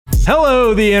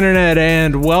Hello, the internet,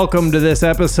 and welcome to this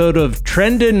episode of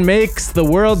Trendon Makes the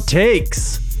World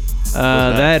Takes.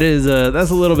 That's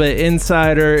a little bit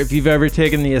insider. If you've ever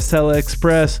taken the Acela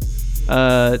Express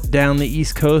down the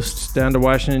East Coast, down to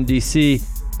Washington, D.C.,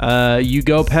 you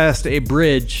go past a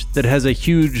bridge that has a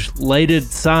huge lighted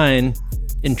sign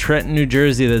in Trenton, New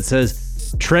Jersey that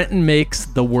says, Trenton Makes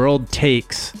the World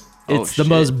Takes. It's the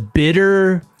most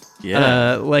bitter...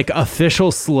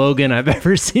 official slogan I've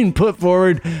ever seen put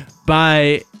forward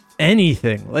by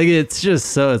anything. Like, it's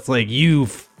just it's like, you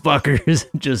fuckers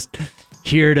just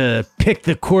here to pick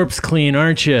the corpse clean,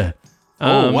 aren't you?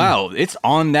 Wow. It's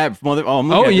on that mother.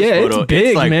 It's big,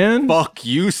 it's like, man. Fuck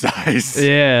you size.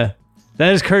 Yeah.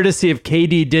 That is courtesy of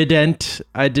KD Dident.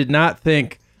 I did not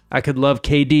think I could love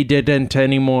KD Dident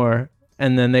anymore.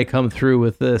 And then they come through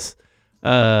with this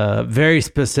very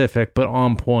specific but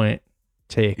on point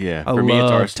take. Yeah, for me it's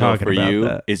Arsenal, for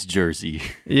you it's Jersey.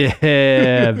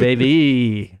 Yeah,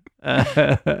 baby.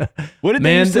 What did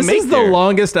man, this is there? The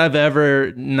longest I've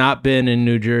ever not been in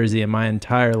New Jersey in my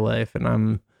entire life, and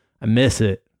I miss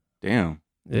it. Damn.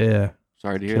 Yeah.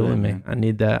 Sorry to hear killing that, me. man. I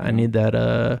need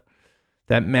that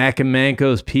that Mac and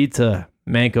Manco's pizza.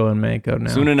 Manco and Manco now.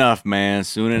 Soon enough, man.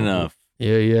 Soon enough.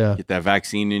 Yeah. Get that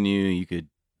vaccine in you. You could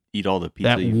eat all the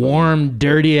pizza. That warm,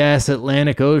 dirty ass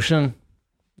Atlantic Ocean.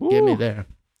 Ooh. Get me there.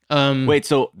 Wait,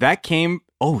 so that came...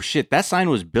 Oh, shit. That sign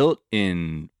was built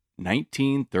in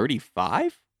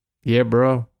 1935? Yeah,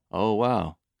 bro. Oh,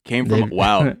 wow. Came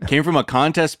from a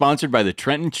contest sponsored by the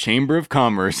Trenton Chamber of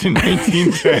Commerce in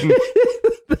 1910.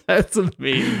 That's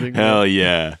amazing. Hell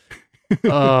yeah.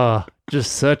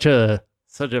 Just such a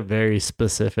very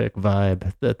specific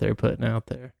vibe that they're putting out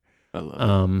there. I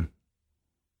love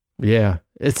it. Yeah.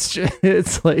 It's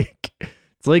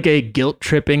like a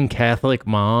guilt-tripping Catholic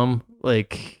mom,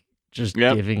 like, just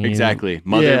giving you... Exactly.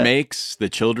 Mother makes, the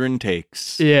children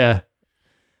takes. Yeah.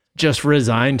 Just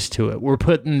resigned to it. We're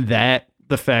putting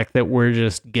the fact that we're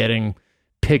just getting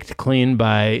picked clean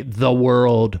by the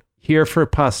world here for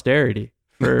posterity,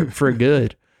 for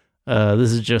good.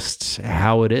 This is just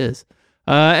how it is.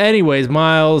 Anyways,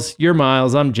 Miles, you're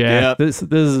Miles, I'm Jack. Yep. This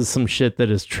is some shit that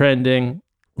is trending.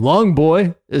 Long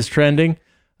Boy is trending.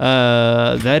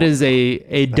 That is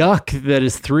a duck that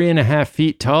is 3.5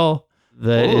 feet tall.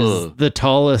 That is the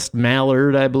tallest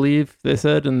mallard, I believe they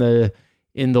said in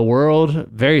the world.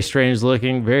 Very strange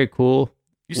looking, very cool.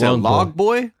 You said Log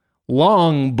Boy?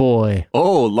 Long Boy.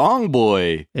 Oh, Long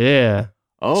Boy. Yeah.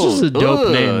 Oh, it's just a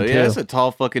dope name too. Yeah, it's a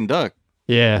tall fucking duck.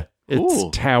 Yeah,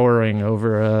 it's towering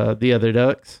over the other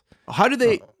ducks. How do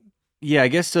they? Yeah, I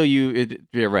guess so.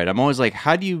 You're right. I'm always like,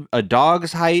 how do you? A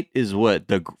dog's height is what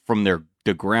from the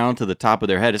ground to the top of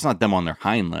their head. It's not them on their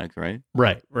hind legs, right?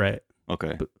 Right.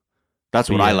 Okay, that's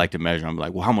what I like to measure. I'm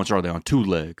like, well, how much are they on 2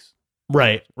 legs?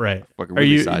 Right. Are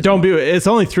you? Don't be. It's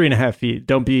only 3.5 feet.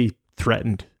 Don't be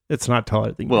threatened. It's not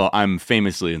taller than you. Well, I'm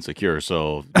famously insecure,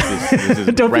 so this is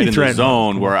right in the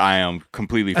zone where I am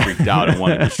completely freaked out and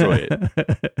want to destroy it.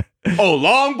 Oh,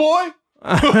 Long Boy!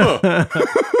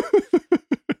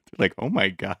 Like, oh my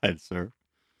God, sir.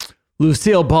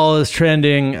 Lucille Ball is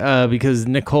trending because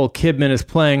Nicole Kidman is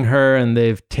playing her, and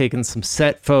they've taken some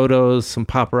set photos, some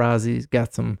paparazzi's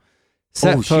got some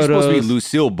set photos. She's supposed to be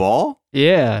Lucille Ball?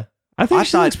 Yeah. I thought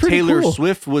Taylor cool.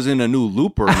 Swift was in a new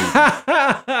Looper movie.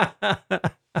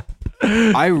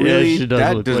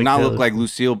 That does not look like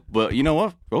Lucille, but you know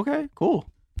what? Okay, cool.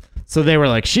 So they were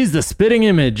like, she's the spitting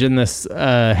image in this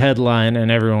headline, and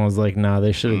everyone was like, nah,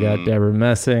 they should have got Deborah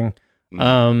Messing.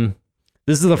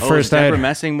 This is the first Deborah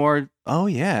Messing more. Oh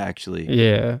yeah, actually.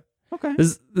 Yeah. Okay.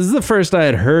 This is the first I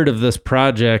had heard of this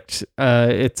project.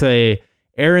 It's a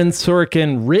Aaron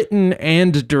Sorkin written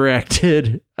and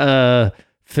directed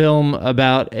film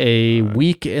about a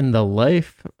week in the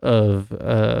life of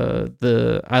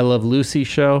the I Love Lucy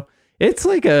show. It's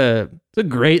like it's a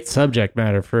great subject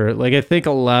matter for, like, I think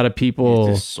a lot of people.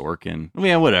 It's just Sorkin. I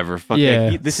mean, whatever. Fuck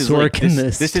this is Sorkin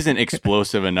like this isn't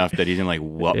explosive enough that he didn't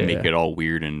make it all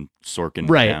weird and Sorkin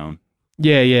down.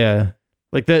 Yeah.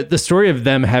 Like the story of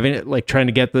them having it, like, trying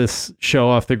to get this show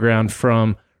off the ground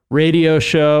from radio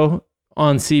show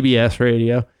on CBS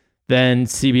radio. Then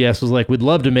CBS was like, we'd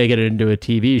love to make it into a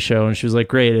TV show. And she was like,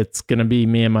 great, it's going to be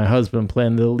me and my husband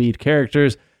playing the lead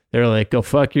characters. They were like, go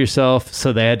fuck yourself.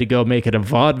 So they had to go make it a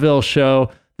vaudeville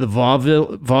show. The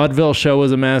vaudeville show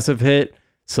was a massive hit.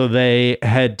 So they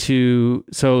had to,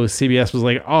 so CBS was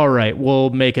like, all right,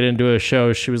 we'll make it into a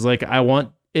show. She was like, I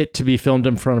want it to be filmed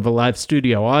in front of a live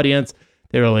studio audience.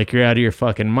 They were like, you're out of your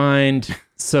fucking mind.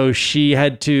 So she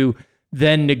had to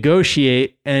then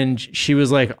negotiate, and she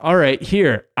was like, all right,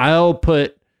 here, I'll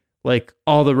put like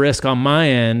all the risk on my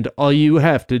end. All you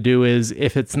have to do is,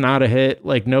 if it's not a hit,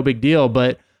 like no big deal,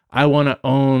 but I want to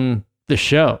own the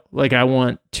show. Like I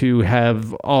want to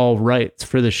have all rights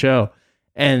for the show.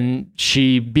 And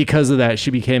she, because of that,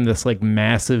 she became this like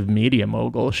massive media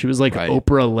mogul. She was like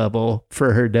Oprah level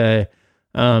for her day.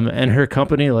 And her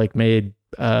company like made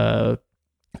the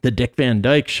Dick Van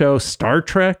Dyke Show, Star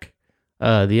Trek,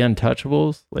 The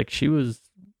Untouchables. Like she was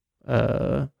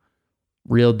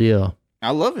real deal.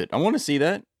 I love it. I want to see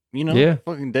that. You know,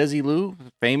 fucking Desi Lou,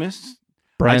 famous.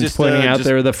 Brian's pointing out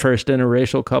they were the first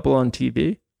interracial couple on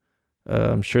TV.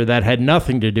 I'm sure that had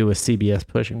nothing to do with CBS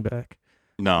pushing back.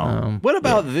 No. What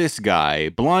about this guy,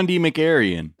 Blondie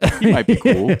McArian? He might be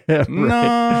cool. Right.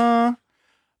 Nah.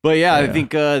 But I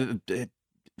think that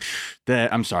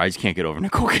I'm sorry, I just can't get over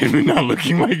Nicole Kidman not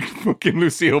looking like fucking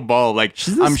Lucille Ball. Like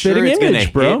she's a I'm sure it's image,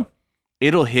 gonna bro. hit.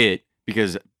 It'll hit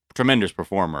because tremendous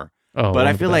performer. Oh, but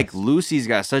I feel like Lucy's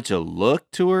got such a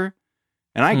look to her,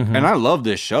 and I love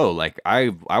this show. Like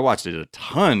I watched it a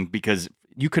ton because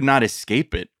you could not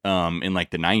escape it. In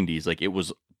like the 90s, like it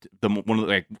was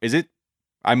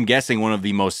I'm guessing one of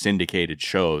the most syndicated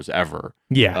shows ever.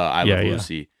 Yeah, I Love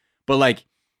Lucy. But like,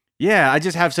 I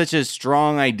just have such a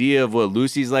strong idea of what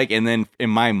Lucy's like, and then in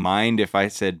my mind, if I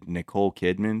said Nicole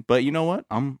Kidman, but you know what?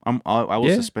 I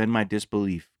will suspend my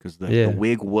disbelief because the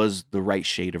wig was the right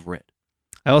shade of red.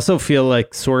 I also feel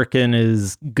like Sorkin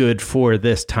is good for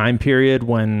this time period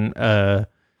when I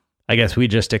guess we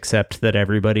just accept that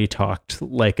everybody talked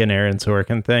like an Aaron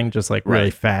Sorkin thing, just like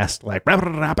really fast, like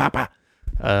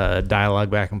dialogue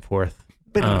back and forth.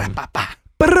 And you're like, what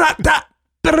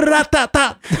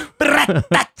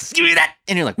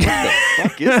the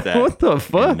fuck is that? What the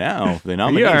fuck? And now the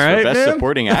nominee for Best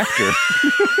Supporting Actor.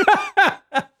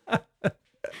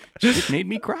 It made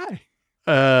me cry.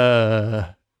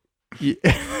 But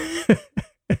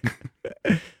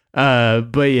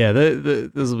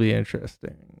this will be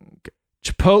interesting.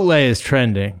 Chipotle is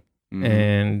trending,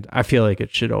 and I feel like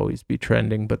it should always be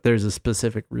trending, but there's a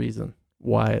specific reason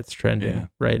why it's trending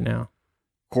right now.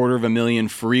 250,000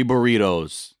 free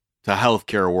burritos to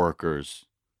healthcare workers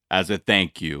as a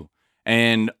thank you.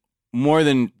 And more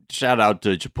than shout out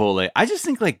to Chipotle, I just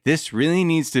think like this really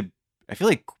needs to, I feel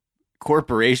like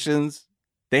corporations,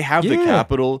 they have the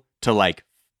capital to like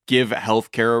give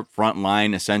healthcare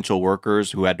frontline essential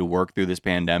workers who had to work through this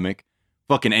pandemic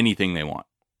fucking anything they want.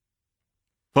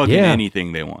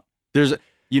 Anything they want. There's,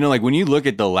 like when you look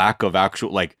at the lack of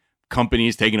actual like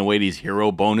companies taking away these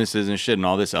hero bonuses and shit and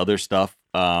all this other stuff,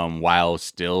 while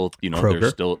still, there's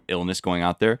still illness going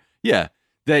out there. Yeah.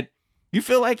 That you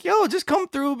feel like, just come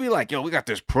through, be like, we got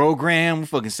this program. We're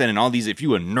fucking sending all these. If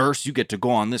you a nurse, you get to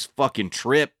go on this fucking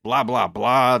trip, blah, blah,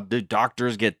 blah. The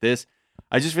doctors get this.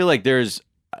 I just feel like there's,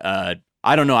 I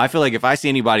don't know. I feel like if I see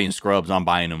anybody in scrubs, I'm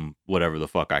buying them whatever the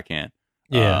fuck I can.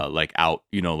 Like out,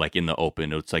 like in the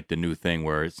open. It's like the new thing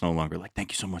where it's no longer like,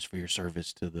 thank you so much for your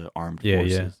service to the armed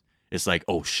forces. Yeah. It's like,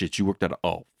 oh shit, you worked at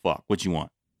oh fuck, what you want?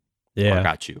 Yeah. I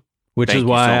got you. Which is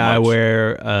why I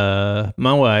wear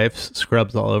my wife's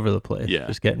scrubs all over the place. Yeah.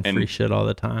 Just getting free shit all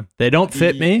the time. They don't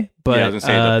fit me, but I was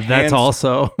gonna say, that's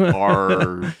also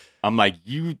I'm like,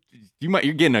 you're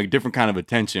getting a different kind of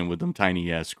attention with them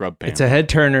tiny ass scrub pants. It's a head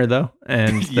turner though,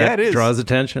 and that it draws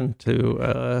attention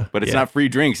to but it's not free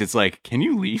drinks. It's like, can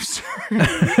you leave, sir?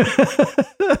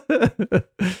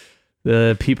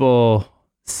 The people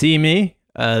see me,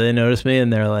 they notice me,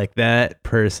 and they're like, that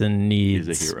person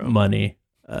needs money.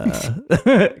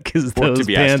 Because those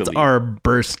pants are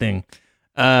bursting.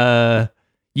 So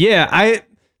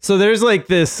there's like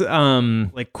this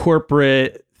like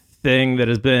corporate thing that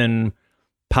has been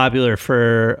popular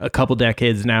for a couple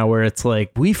decades now, where it's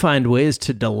like we find ways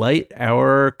to delight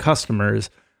our customers,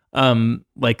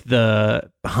 like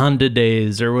the Honda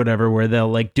Days or whatever, where they'll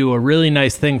like do a really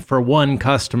nice thing for one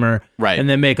customer, right, and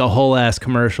then make a whole ass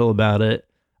commercial about it.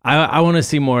 I want to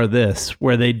see more of this,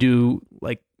 where they do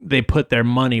like they put their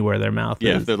money where their mouth is.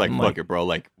 Yeah, they're like, fuck it, bro.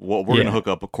 Like, we're gonna hook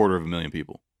up 250,000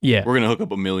 people. Yeah, we're gonna hook up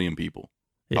 1 million people.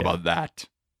 How about that?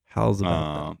 How's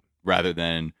about that? Rather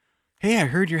than, hey, I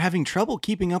heard you're having trouble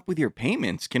keeping up with your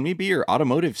payments. Can we be your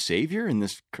automotive savior in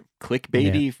this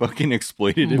clickbaity fucking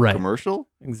exploitative commercial?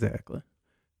 Exactly.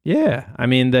 Yeah, I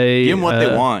mean, they give them what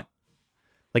they want.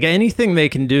 Like anything they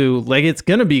can do, like it's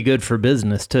gonna be good for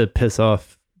business to piss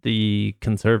off the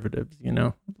conservatives.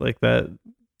 Like that.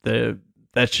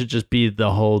 That should just be the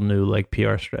whole new like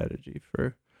PR strategy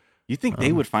for. You think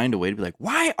they would find a way to be like,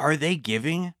 why are they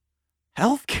giving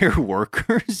healthcare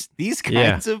workers these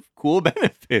kinds of cool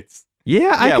benefits?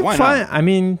 Yeah, I can find. I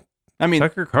mean,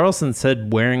 Tucker Carlson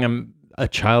said wearing a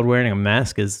child wearing a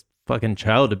mask is fucking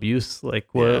child abuse. Like,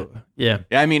 what? Yeah.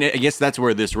 I mean, I guess that's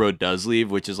where this road does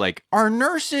leave, which is like, are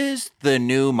nurses the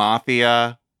new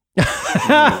mafia?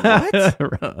 What?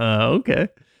 Okay.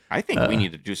 I think we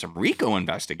need to do some RICO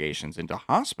investigations into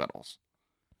hospitals.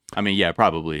 I mean, yeah,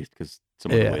 probably because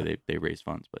some of the way they raise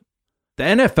funds, but the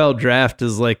NFL draft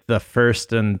is like the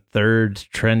first and third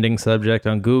trending subject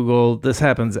on Google. This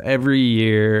happens every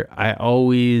year. I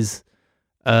always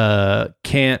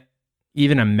can't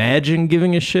even imagine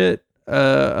giving a shit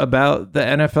about the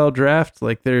NFL draft.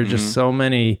 Like there are just so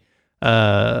many.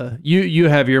 You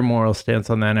have your moral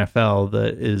stance on the NFL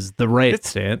that is the right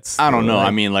stance. I don't know. I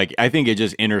mean, like, I think it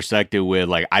just intersected with,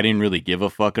 like, I didn't really give a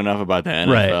fuck enough about the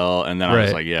NFL. And then I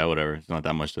was like, yeah, whatever. It's not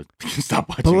that much to stop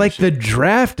watching. But, like, the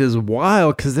draft is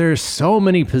wild because there's so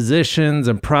many positions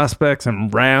and prospects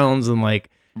and rounds. And,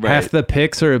 like, half the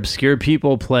picks are obscure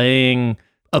people playing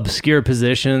obscure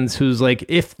positions who's, like,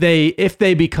 if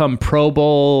they become Pro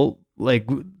Bowl, like,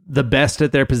 the best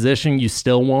at their position, you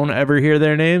still won't ever hear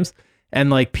their names. And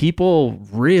like people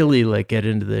really like get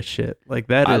into this shit. Like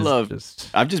that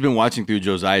I've just been watching through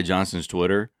Josiah Johnson's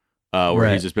Twitter,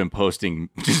 where he's just been posting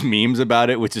just memes about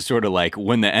it, which is sort of like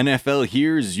when the NFL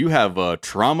hears you have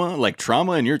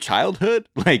trauma in your childhood.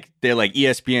 Like they're like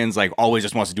ESPN's like always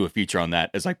just wants to do a feture on that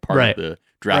as like part of the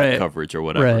draft coverage or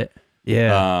whatever. Right.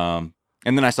 Yeah.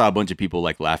 And then I saw a bunch of people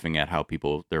like laughing at how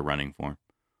people they're running for.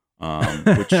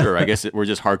 Which sure, I guess we're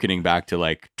just hearkening back to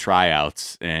like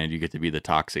tryouts, and you get to be the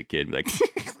toxic kid, like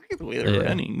look at the way they're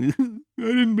running. I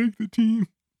didn't make the team.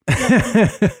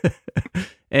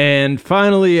 And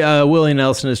finally, Willie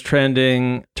Nelson is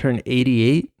trending, turned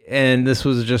 88, and this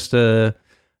was just a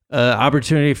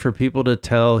opportunity for people to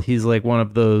tell he's like one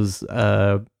of those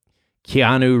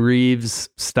Keanu Reeves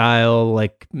style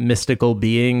like mystical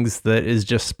beings that is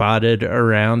just spotted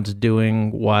around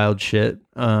doing wild shit.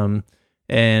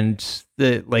 And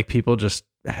that like people just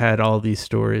had all these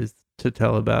stories to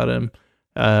tell about him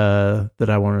that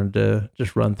I wanted to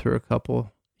just run through a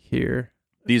couple here.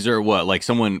 These are what, like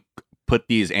someone put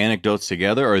these anecdotes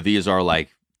together, or these are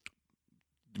like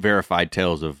verified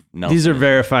tales of Nelson? These are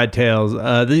verified tales.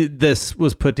 This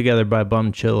was put together by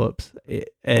Bum Chillips,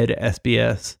 Ed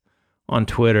SBS on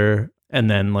Twitter. And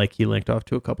then like he linked off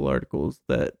to a couple articles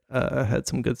that had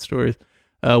some good stories.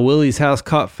 Willie's house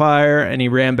caught fire, and he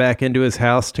ran back into his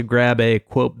house to grab a,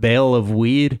 quote, bale of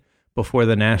weed before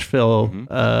the Nashville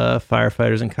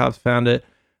firefighters and cops found it.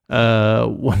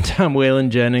 One time, Waylon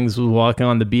Jennings was walking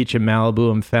on the beach in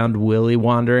Malibu and found Willie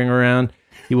wandering around.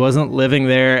 He wasn't living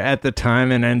there at the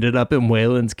time and ended up in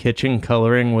Waylon's kitchen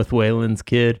coloring with Waylon's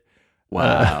kid.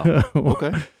 Wow.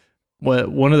 Okay.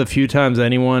 One of the few times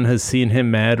anyone has seen him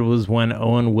mad was when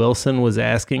Owen Wilson was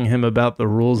asking him about the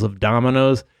rules of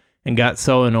dominoes, and got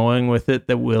so annoying with it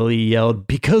that Willie yelled,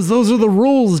 "Because those are the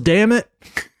rules, damn it."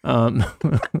 What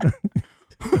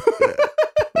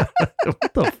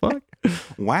the fuck?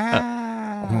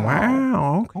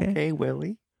 Wow. Okay,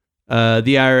 Willie. The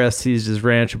IRS seized his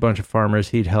ranch. A bunch of farmers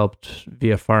he'd helped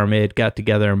via Farm Aid got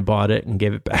together and bought it and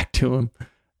gave it back to him.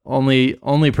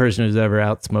 Only person who's ever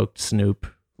outsmoked Snoop.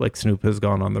 Like Snoop has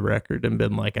gone on the record and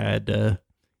been like, I had to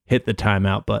hit the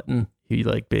timeout button. He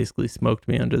like basically smoked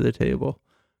me under the table.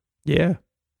 Yeah.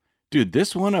 Dude,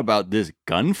 this one about this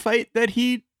gunfight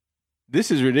this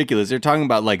is ridiculous. They're talking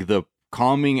about like the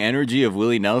calming energy of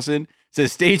Willie Nelson. It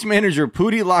says stage manager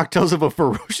Pootie Lock tells of a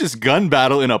ferocious gun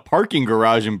battle in a parking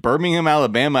garage in Birmingham,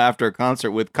 Alabama after a concert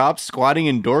with cops squatting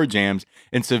in door jams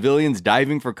and civilians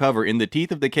diving for cover. In the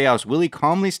teeth of the chaos, Willie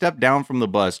calmly stepped down from the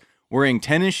bus wearing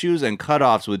tennis shoes and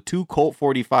cutoffs with 2 Colt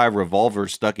 45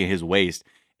 revolvers stuck in his waist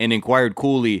and inquired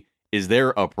coolly, "Is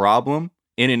there a problem?"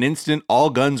 In an instant, all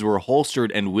guns were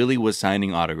holstered and Willie was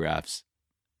signing autographs.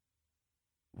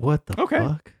 What the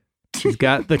fuck? He's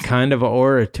got the kind of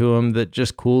aura to him that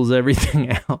just cools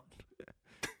everything out.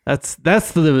 That's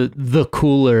the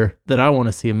cooler that I want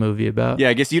to see a movie about. Yeah,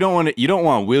 I guess you don't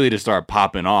want Willie to start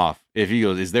popping off if he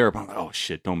goes, "Is there a problem?" Oh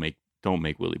shit, don't make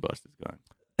Willie bust his gun.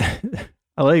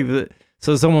 I like that.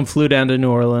 So someone flew down to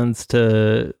New Orleans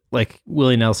to like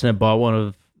Willie Nelson had bought one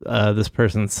of this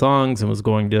person's songs and was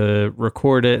going to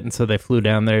record it, and so they flew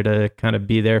down there to kind of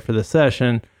be there for the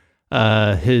session.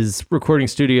 His recording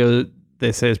studio,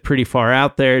 they say, is pretty far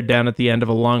out there, down at the end of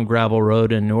a long gravel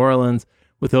road in New Orleans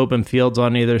with open fields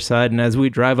on either side. And as we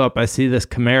drive up, I see this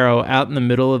Camaro out in the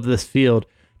middle of this field,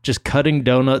 just cutting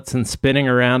donuts and spinning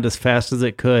around as fast as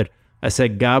it could. I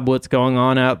said, "God, what's going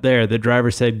on out there?" The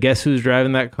driver said, "Guess who's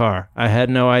driving that car?" I had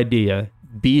no idea.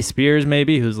 B. Spears,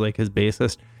 maybe, who's like his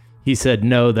bassist. He said,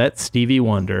 "No, that's Stevie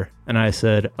Wonder." And I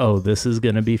said, "Oh, this is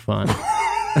going to be fun."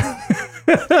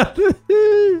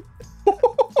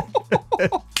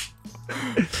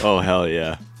 Oh, hell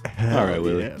yeah. All right,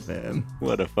 Willie. Yeah, man.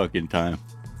 What a fucking time.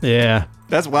 Yeah.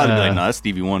 That's wild to be like, no, that's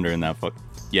Stevie Wonder in that fuck.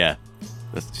 Yeah.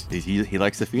 He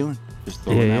likes the feeling. Just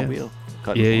throwing that wheel.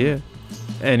 Yeah.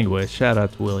 Anyway, shout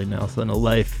out to Willie Nelson. A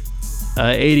life,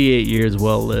 88 years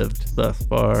well lived thus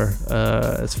far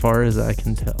as I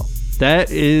can tell.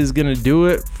 That is going to do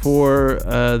it for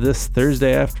this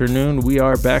Thursday afternoon. We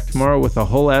are back tomorrow with a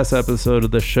whole ass episode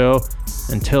of the show.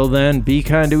 Until then, be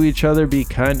kind to each other, be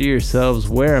kind to yourselves,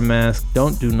 wear a mask,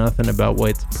 don't do nothing about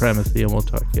white supremacy, and we'll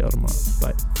talk to y'all tomorrow.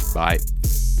 Bye. Bye.